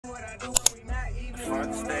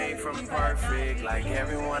from perfect, like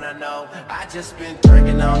everyone I know. I just been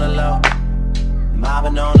drinking on the low,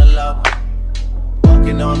 mobbing on the low,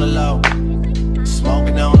 walking on the low,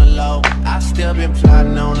 smoking on the low. I still been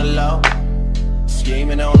plotting on the low,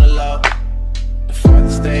 scheming on the low. The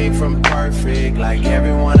furthest thing from perfect, like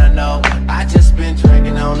everyone I know. I just been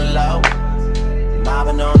drinking on the low,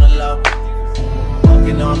 mobbing on the low,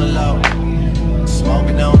 walking on the low,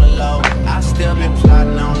 smoking on the low. I still been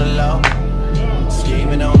plotting on the low,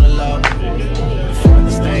 scheming on the low. The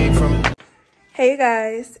furthest thing from. Hey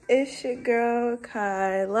guys, it's your girl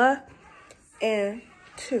Kyla, and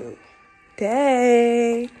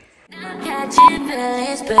today Catching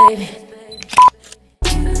feelings, baby.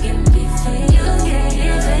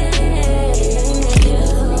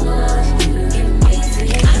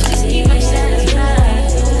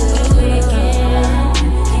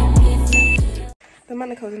 the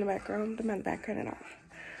Monaco's in the background, the background and all.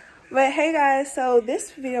 But hey guys, so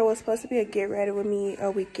this video was supposed to be a get ready with me a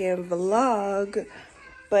weekend vlog,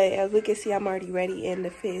 but as we can see, I'm already ready and the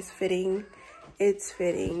fit is fitting. It's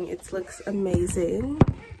fitting. It looks amazing.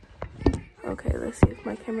 Okay, let's see if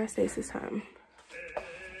my camera stays this time.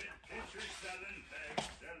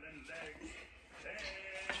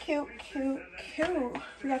 Cute, cute, cute.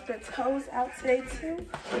 We got the toes out today too.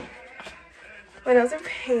 My nails are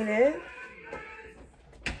painted.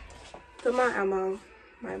 So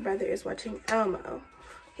my brother is watching Elmo.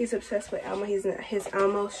 He's obsessed with Elmo. He's in his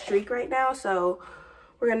Elmo streak right now, so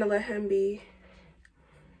we're gonna let him be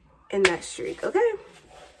in that streak, okay?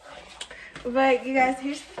 But you guys,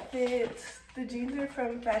 here's the fit. The jeans are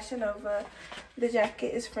from Fashion Nova. The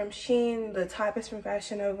jacket is from Shein. The top is from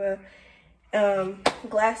Fashion Nova.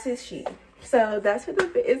 Glasses Shein. So that's what the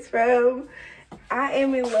fit is from. I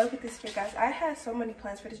am in love with this fit, guys. I had so many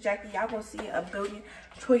plans for this jacket. Y'all gonna see it a billion,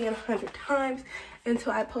 trillion, 100 times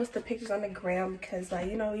until I post the pictures on the gram, because, like,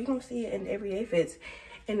 you know, you're gonna see it in everyday fits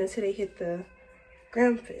and until they hit the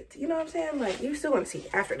gram fits. You know what I'm saying? Like, you still want to see it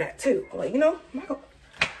after that too. Like, you know?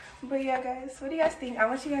 But yeah, guys, what do you guys think? I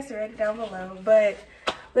want you guys to write it down below. But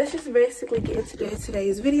let's just basically get into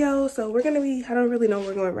today's video. So we're gonna be, I don't really know where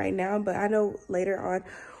we're going right now, but I know later on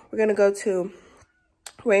we're gonna go to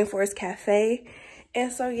Rainforest Cafe.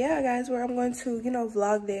 And so yeah, guys, where I'm going to, you know,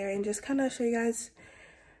 vlog there and just kind of show you guys,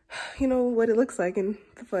 you know, what it looks like and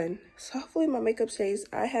the fun. So hopefully my makeup stays.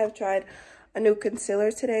 I have tried a new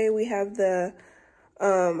concealer today. We have the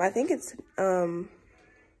I think it's oh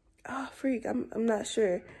freak, I'm not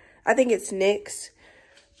sure. I think it's NYX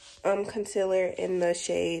concealer in the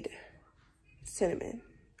shade Cinnamon.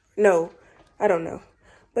 No, I don't know.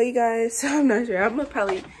 But you guys, I'm not sure. I'm gonna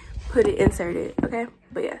probably put it inserted, okay?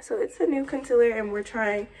 But yeah, so it's a new concealer and we're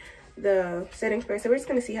trying the setting spray. So we're just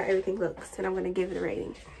gonna see how everything looks and I'm gonna give it a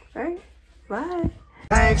rating. All right, bye.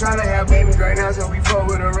 I ain't tryna have babies right now, so we fuck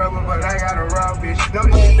with a rubber, but I got a raw bitch. No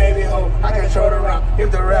need baby hoe, I control the rock.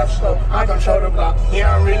 If the rap slow, I control the block.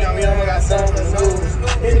 Yeah, I'm rich, I'm young, I got something to lose.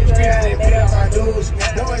 In the street, I didn't pay off my dues.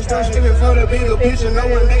 No extortion for the bigger picture. No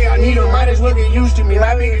one day I need them, might as well get used to me.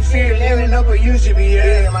 My biggest fear, living up what used to be.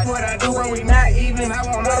 Yeah, like what I do when we not even. I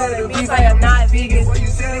want all of the beef, I am not vegan. What you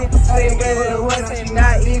say? I didn't get it, what she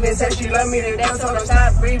not even. Said she love me to death, so I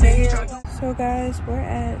stop breathing. So guys, we're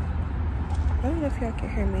at, I don't know if y'all can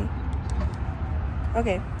hear me.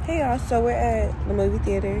 Okay, hey y'all, so we're at the movie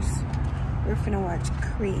theaters. We're finna watch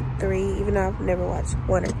Creed 3, even though I've never watched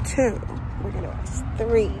 1 or 2. We're gonna watch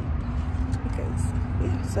 3, because,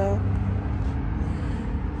 yeah, so.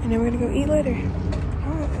 And then we're gonna go eat later.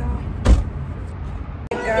 Alright, y'all.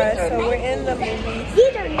 Hey guys, so we're in the movie.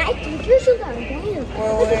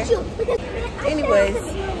 Anyways,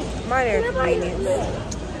 minor inconvenience.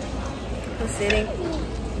 I'm sitting.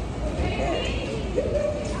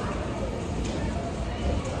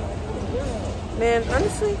 Man,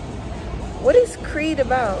 honestly, what is Creed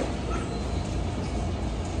about?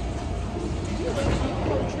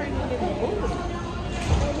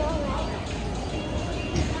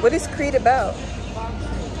 What is Creed about?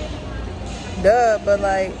 Duh, but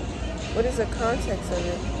like, what is the context of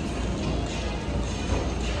it?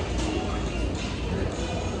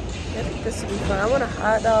 I think this will be fun. I want a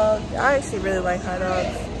hot dog. I actually really like hot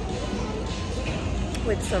dogs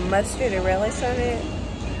with some mustard and relish on it.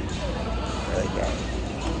 Really good.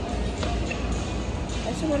 I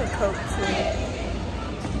should want a Coke too.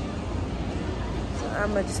 So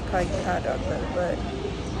I'm gonna just probably get hot dog though, but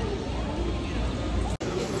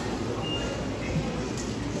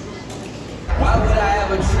why would I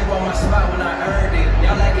ever trip on my spot when I earned it?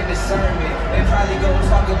 Y'all like a discernment. They probably gonna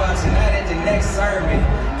talk about tonight at the next sermon.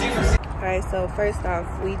 alright, so first off,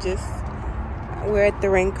 we just We're at the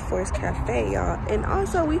Rainforest Cafe, y'all. And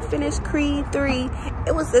also, we finished Creed 3.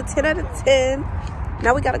 It was a 10 out of 10.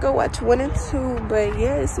 Now we gotta go watch 1 and 2. But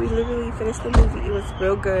yes, we literally finished the movie. It was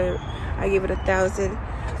real good. I give it 1,000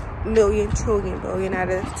 million trillion billion out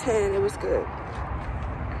of 10. It was good.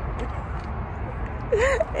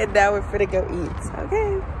 And now we're finna go eat.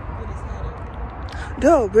 Okay.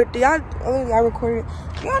 No, but y'all recorded.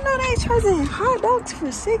 Y'all know they charging hot dogs for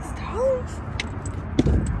 $6.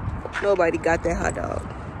 Nobody got that hot dog.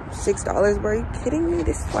 $6, bro. Are you kidding me?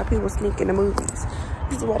 This is why people sneak in the movies.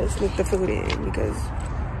 This is why they sneak the food in, because...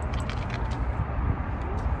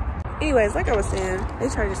 Anyways, like I was saying, they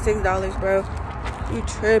charge $6, bro. You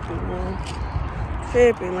tripping, bro.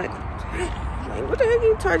 Tripping. Like what the heck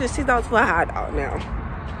you charging $6 for a hot dog now?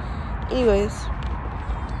 Anyways,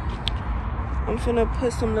 I'm finna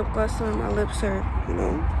put some lip gloss on. My lips are, you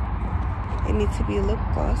know, they need to be lip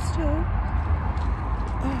gloss too.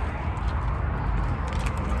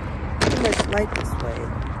 Too much light this way.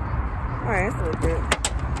 Alright, that's a little bit.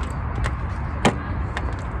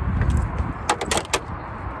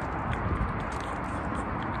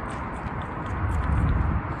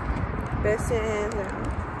 Best in hands now.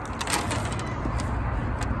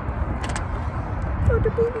 Oh, the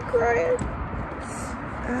baby crying.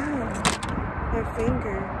 Ah, my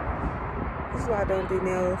finger. This is why I don't do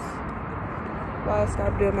nails. Why I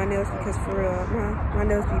stopped doing my nails, because for real, my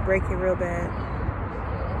nails be breaking real bad.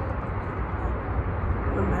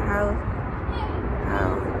 No matter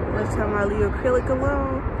how much time I leave acrylic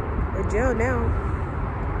alone, or gel now,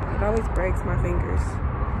 it always breaks my fingers.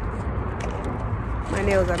 My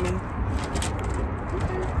nails, I mean.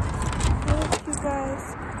 Thank you guys.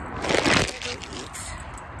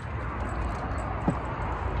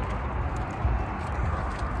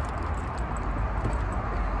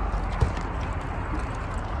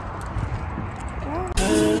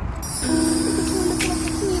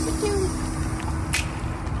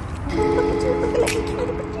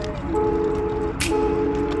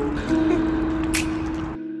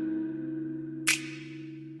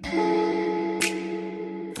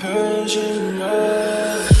 Persian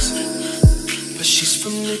eyes, but she's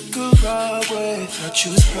from Nicaragua. Thought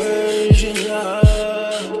you was Persian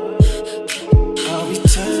love. Are we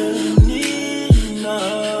turning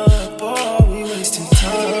up? Or are we wasting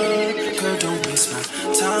time? Girl, don't waste my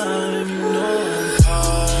time. No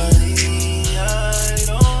party. I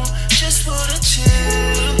don't just wanna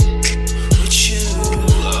chill with you.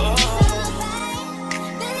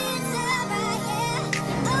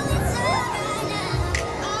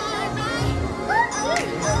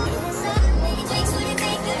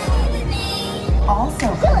 Also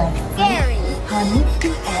collect honey,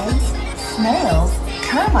 eggs, snails,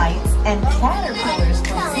 termites, and caterpillars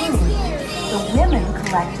for food. The women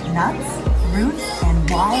collect nuts, roots, and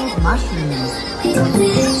wild mushrooms.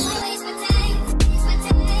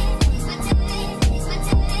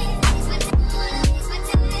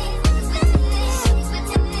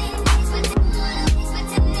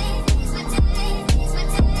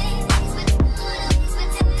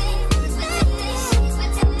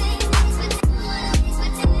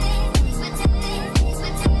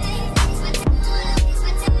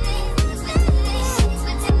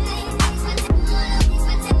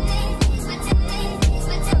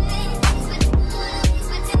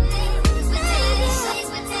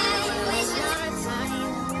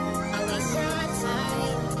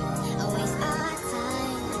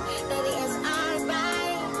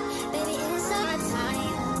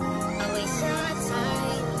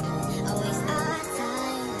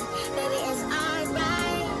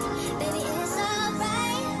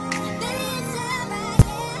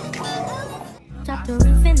 Drop the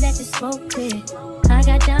roof and let you smoke it. I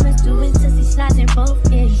got diamonds doing sissy slides in both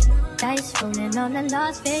ways. Dice rolling on the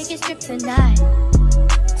Las Vegas strip tonight.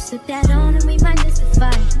 Slip that on and we might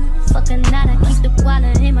justify. Fuck a night, I keep the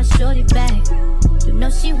wallet in my shorty bag. You know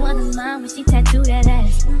she wanna mine when she tattoo that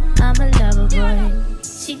ass. I'm a lover boy,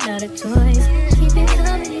 she love the toys. Keep it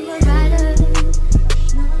coming, you a rider.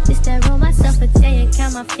 This that roll myself a day and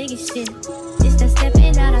count my figure shit. This that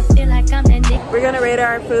stepping out, I feel like I'm that nigga. We're gonna rate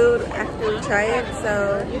our food after we try it.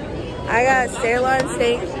 So I got sirloin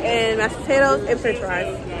steak and mashed potatoes and french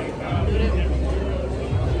fries.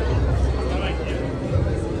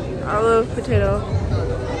 I love potato.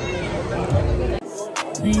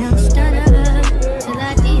 When I'm stunned till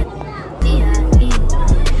I eat.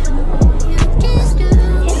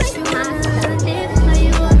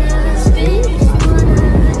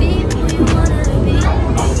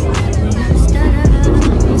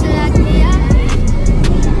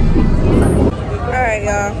 Alright,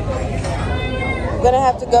 y'all. I'm gonna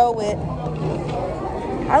have to go with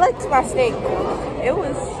I liked my steak. It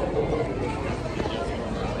was,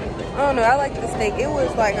 I don't know, I liked the steak. It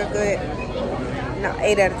was like a good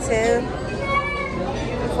 8 out of 10.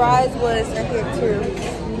 The fries was a hit too.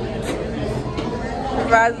 The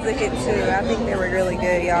fries was a hit too. I think they were really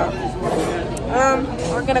good, y'all.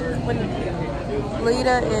 We're gonna, when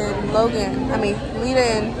Lita and Logan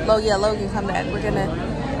come back, we're gonna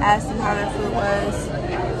ask them how their food was.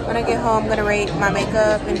 When I get home, I'm gonna rate my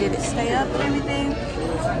makeup and did it stay up and everything.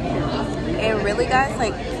 And really, guys,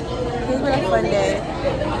 like, it's been a fun day.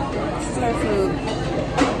 This is our food.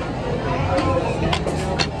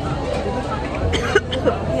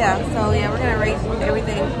 Yeah, so yeah, we're gonna rate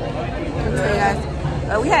everything. I'll tell you guys.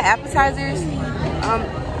 We had appetizers.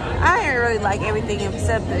 I didn't really like everything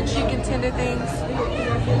except the chicken tender things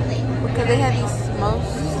because they had these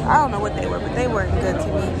smokes. I don't know what they were, but they weren't good to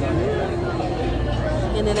me.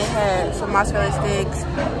 And then they had some mozzarella sticks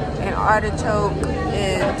and artichoke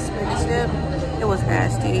and spinach dip. It was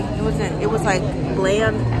nasty. It was like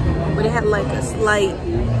bland, but it had like a slight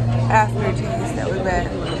aftertaste that was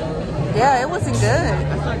bad. Yeah, it wasn't good.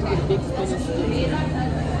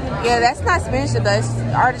 Yeah, that's not spinach dip, that's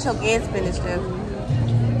artichoke and spinach dip.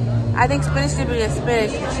 I think spinach dip is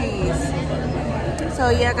spinach and cheese. So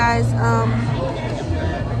yeah, guys,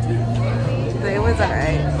 but it was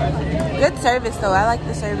alright. Good service though. I like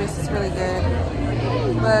the service. It's really good.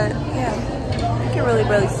 But yeah, you can really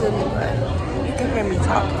barely see me, but you can hear me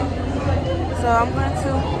talking. So I'm going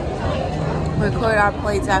to record our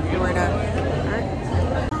plates after we're done.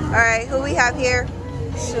 Alright, who we have here?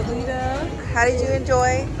 Shalita. How did you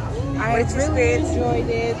enjoy? I really enjoyed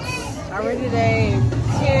it. I rated a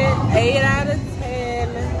 8 out of 10.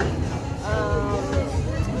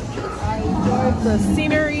 I enjoyed the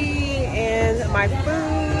scenery and my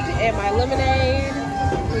food and my lemonade.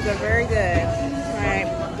 It was very good. Alright,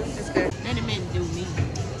 it's good. None of men do me.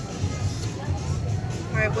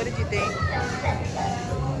 Alright, what did you think?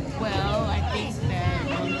 Well, I think that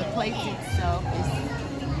the place itself is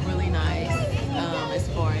really nice. As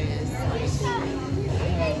far as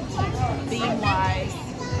like theme-wise,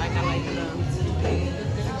 like I like the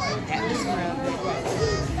atmosphere of it.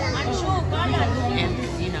 And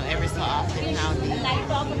you know, every so often how the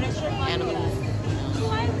animals,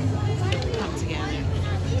 come together.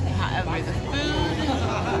 However, the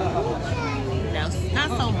food, no, not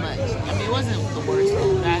so much. I mean, it wasn't the worst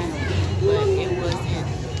food I had, but it wasn't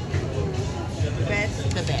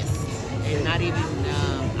the best. And not even,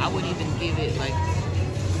 I would even give it like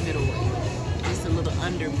middle way, just a little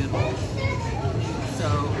under middle. So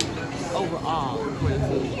overall for the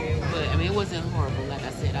food, but I mean it wasn't horrible. Like I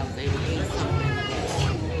said, I was able to eat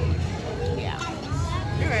something. Yeah.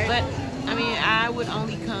 Right. But I mean, I would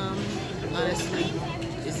only come honestly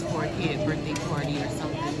just for a kid birthday party or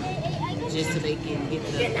something, just so they can get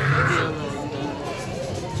the feel of the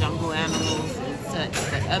jungle animals and such.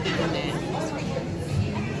 But other than that,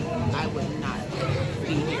 I would not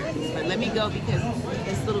be here. But let me go because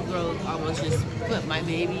this little girl almost just put my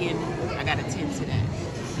baby in. I gotta tend to that.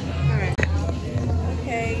 Alright.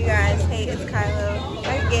 Okay, you guys. Hey, it's Kyla.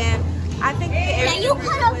 Again, I think everything you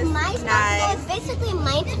cut off my was stuff, nice. so it's basically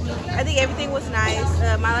mine. I think everything was nice.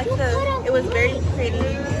 I like it was very pretty.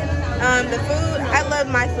 The food, I love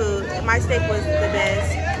my food. My steak was the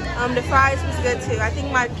best. The fries was good too. I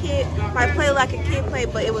think my plate like a kid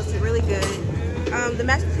plate, but it was really good. The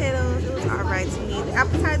mashed potatoes, it was alright to me. The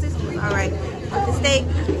appetizers was alright. But the steak,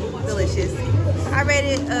 delicious. I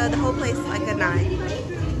rated the whole place like a 9.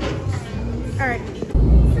 Alright.